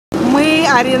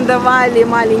арендовали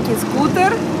маленький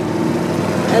скутер.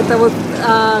 Это вот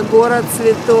город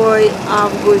Святой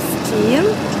Августин.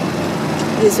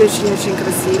 Здесь очень-очень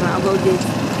красиво, обалдеть.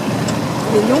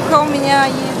 Винюха у меня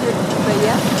ездит, это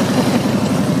я.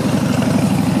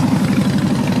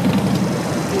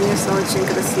 Конечно, очень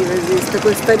красиво здесь.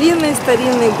 Такой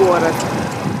старинный город.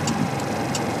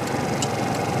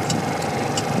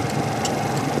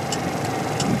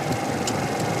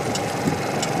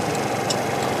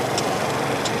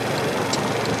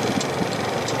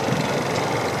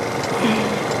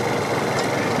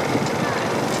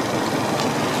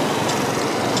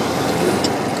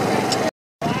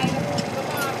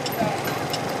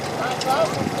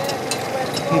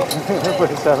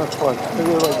 Everybody's having fun.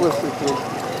 They're like listening to it.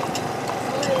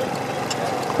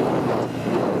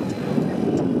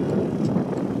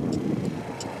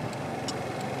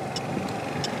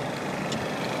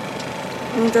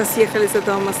 Мы съехали с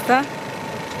этого моста.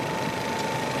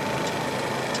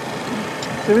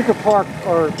 So we could park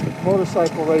our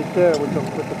motorcycle right there with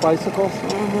the bicycles.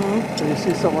 And you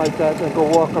see something like that, then go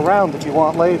walk around if you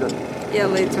want later. Yeah,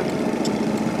 later.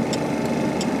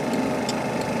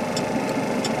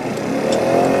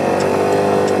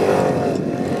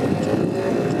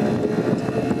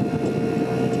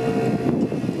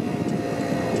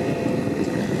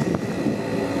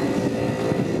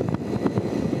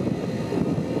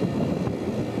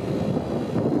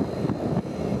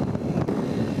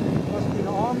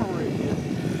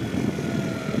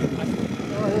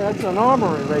 That's an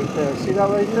armory right there. See that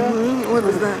right there? What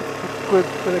is that? Where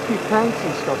they keep tanks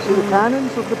and stuff. See the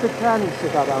cannons? Look at the cannons they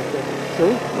got out there.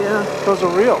 See? Yeah. Those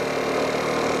are real.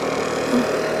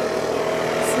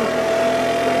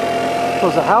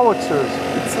 Those are howitzers.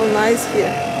 It's so nice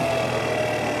here.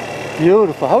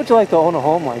 Beautiful. How would you like to own a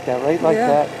home like that, right? Like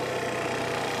that.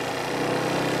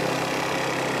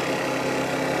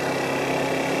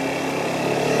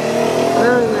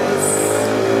 Very nice.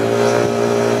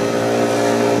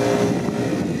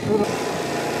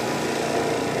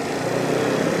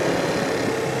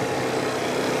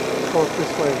 Go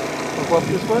this way. We'll go up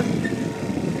this way?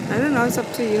 I don't know, it's up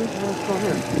to you. Let's go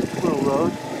here. Little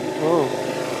road. Oh.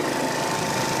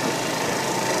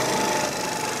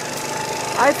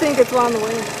 I think it's one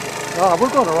way. Oh, we're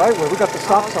going the right way. We got the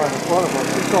stop sign in front of us.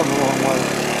 We're going the wrong way.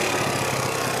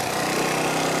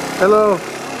 Hello.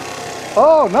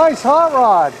 Oh, nice hot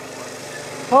rod.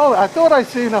 Oh, I thought I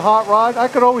seen a hot rod. I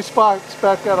could always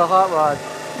spec out a hot rod.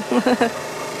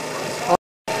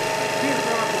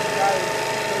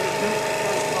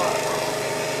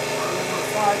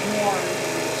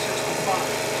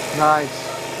 Nice.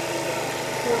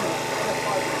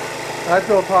 I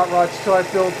build hot rods too. I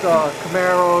build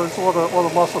Camaros, all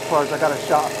the muscle cars. I got a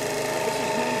shop.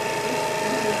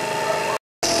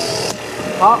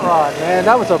 Hot rod, man.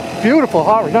 That was a beautiful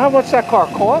hot rod. You know how much that car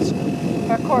cost?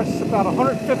 That costs about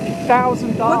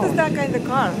 $150,000. What is that kind of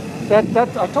car?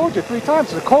 That I told you 3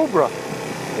 times. It's a Cobra.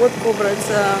 What Cobra? It's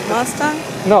a Mustang?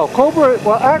 No, Cobra.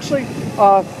 Well, actually,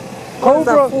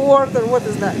 Cobra. Ford or what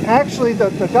is that? Actually,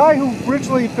 the guy who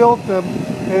originally built them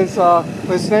his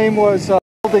name was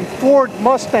building Ford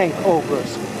Mustang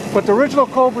Cobras. But the original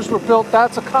Cobras were built.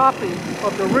 That's a copy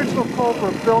of the original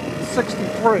Cobra built in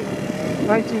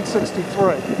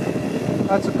 1963.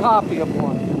 That's a copy of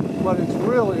one, but it's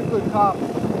really a good copy.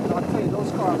 I'll tell you,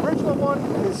 those cars. The original one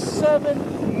is $7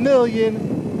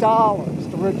 million. The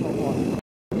original one.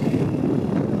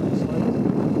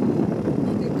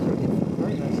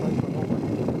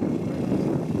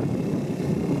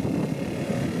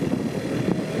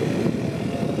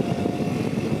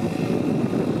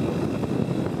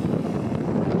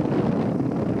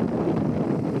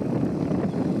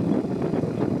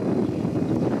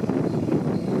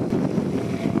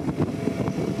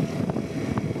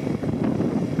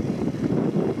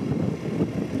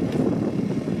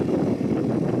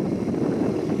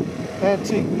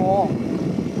 Antique mall.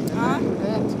 Huh?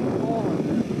 Antique mall.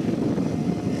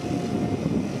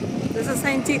 This is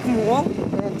antique mall?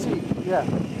 Antique, yeah.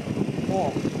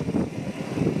 Mall.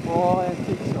 All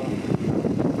antique stuff.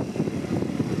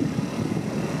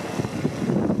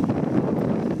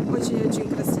 Очень-очень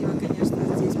красиво, конечно,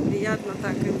 здесь. Приятно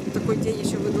так. И такой день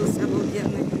еще выдался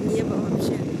обалденный. Небо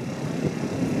вообще.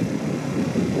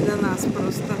 Для нас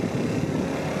просто.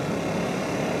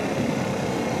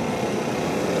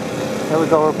 There we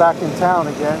go, we're back in town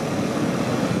again.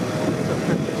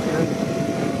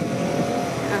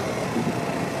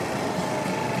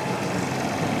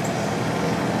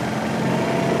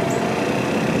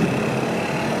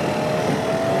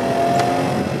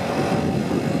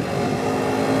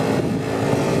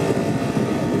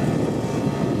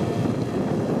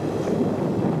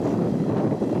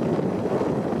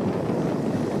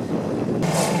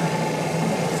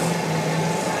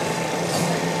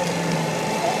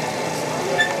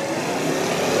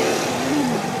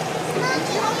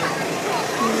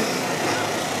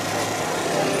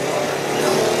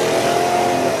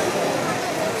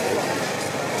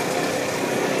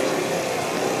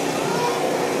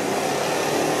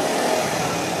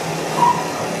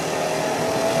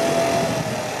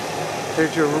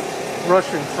 There's your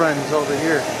Russian friends over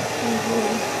here.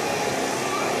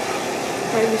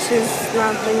 Maybe she's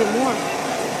not anymore.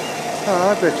 Oh,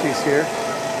 I bet she's here.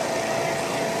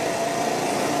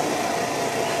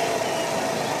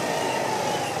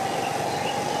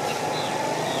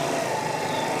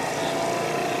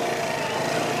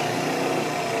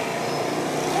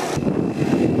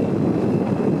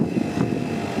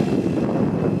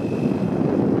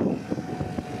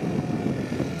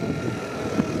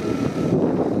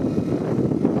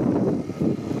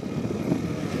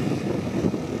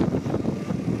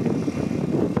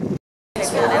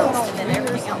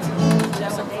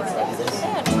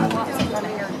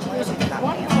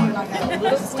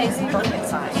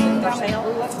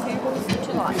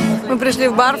 Мы пришли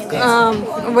в бар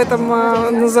в этом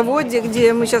на заводе,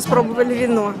 где мы сейчас пробовали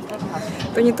вино.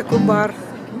 Это не такой бар.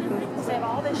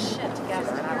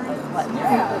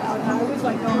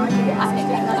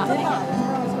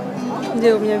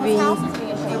 Где у меня Винни?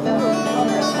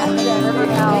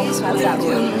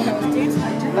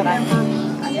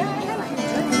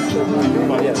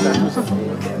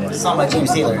 Самый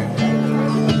Stealer.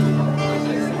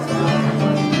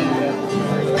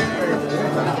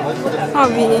 Oh,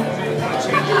 Винни.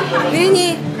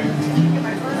 Винни.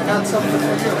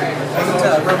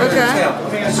 Okay.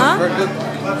 Huh?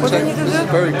 What do you need to do?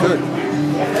 Very good.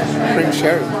 Bring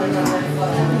sherry.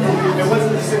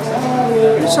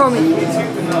 Show me.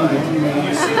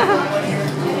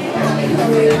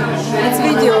 It's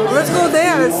video. Let's go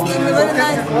there. It's very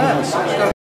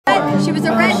nice. She was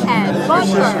a redhead.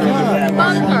 Bunker.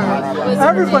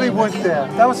 Everybody went there.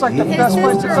 That was like the best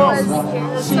place to go.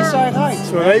 Seaside Heights.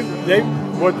 So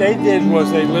what they did was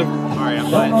they lived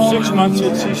 6 months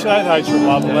in Seaside Heights or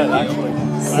Lavalette, actually,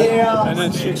 right? And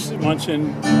then 6 months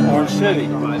in Orange City.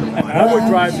 And I would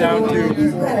drive down to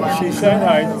Seaside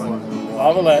Heights,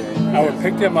 Lavalette. I would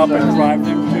pick them up and drive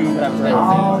them to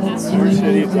Orange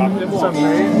City and drop them off.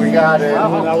 We got it.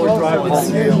 And I would drive home.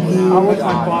 I was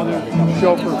my father's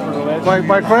chauffeur for the last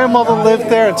My grandmother lived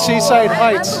there in Seaside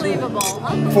Heights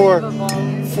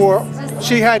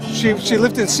she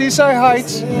lived in Seaside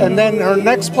Heights, and then her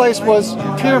next place was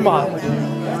Piermont.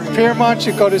 Piermont,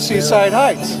 she'd go to Seaside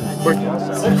Heights. We would go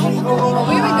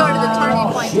to the Turning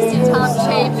Point to see Tom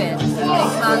Chapin in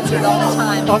concert all the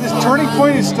time. Oh, this Turning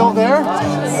Point is still there?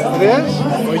 It is?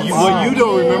 What you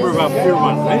don't remember about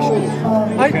Piermont High School?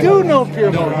 I do know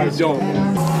Piermont. No, you don't.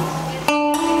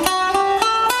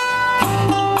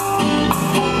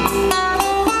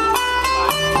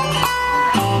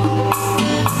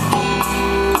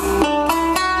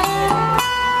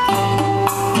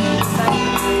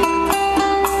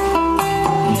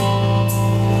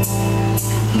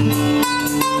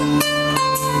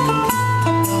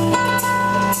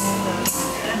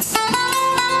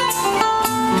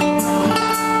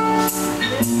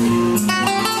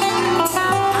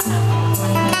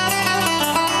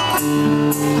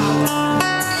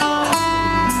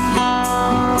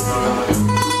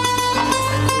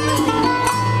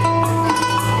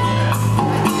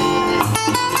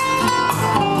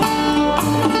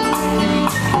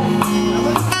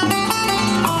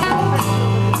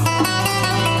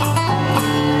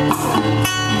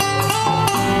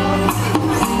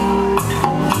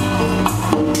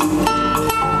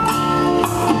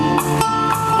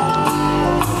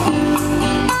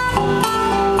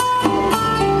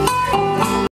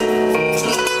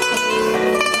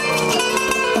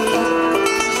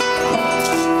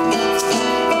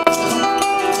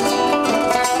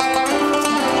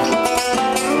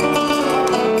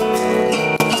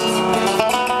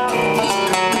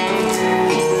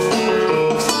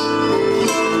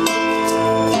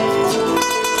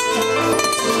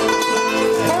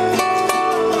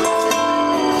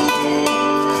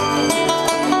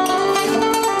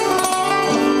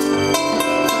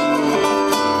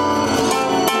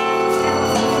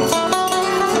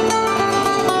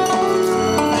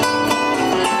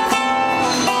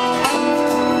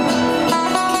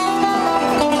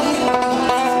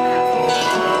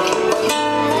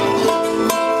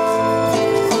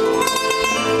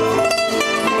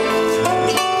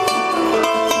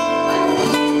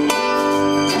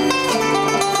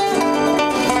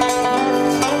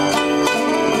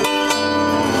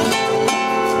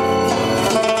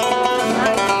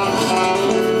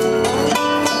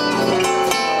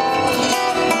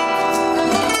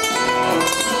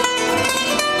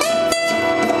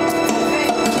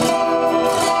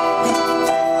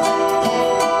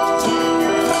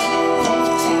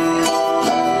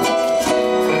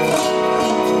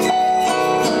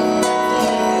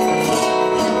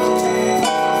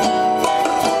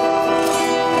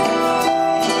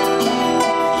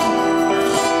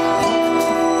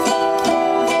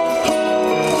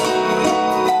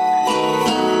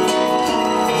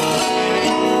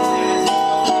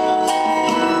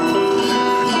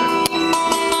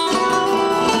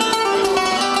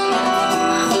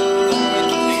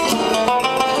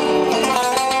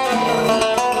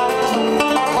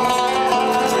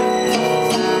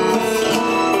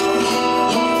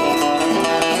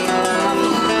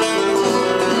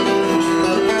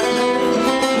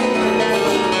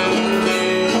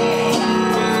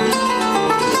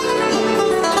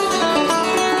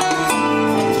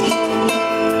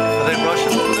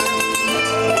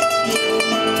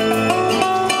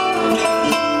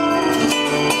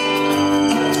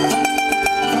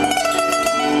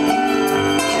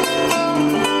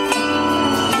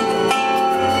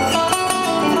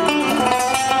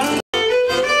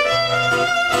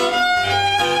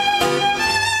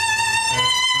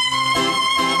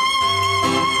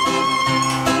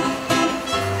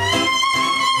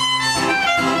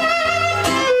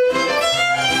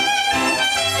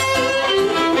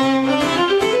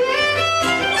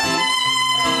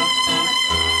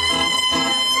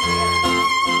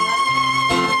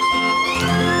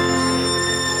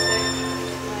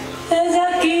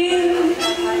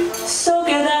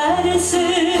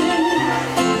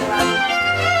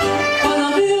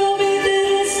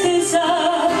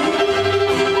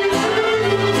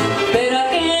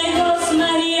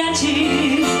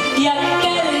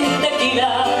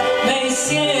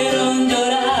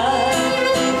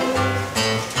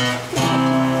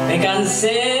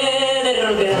 say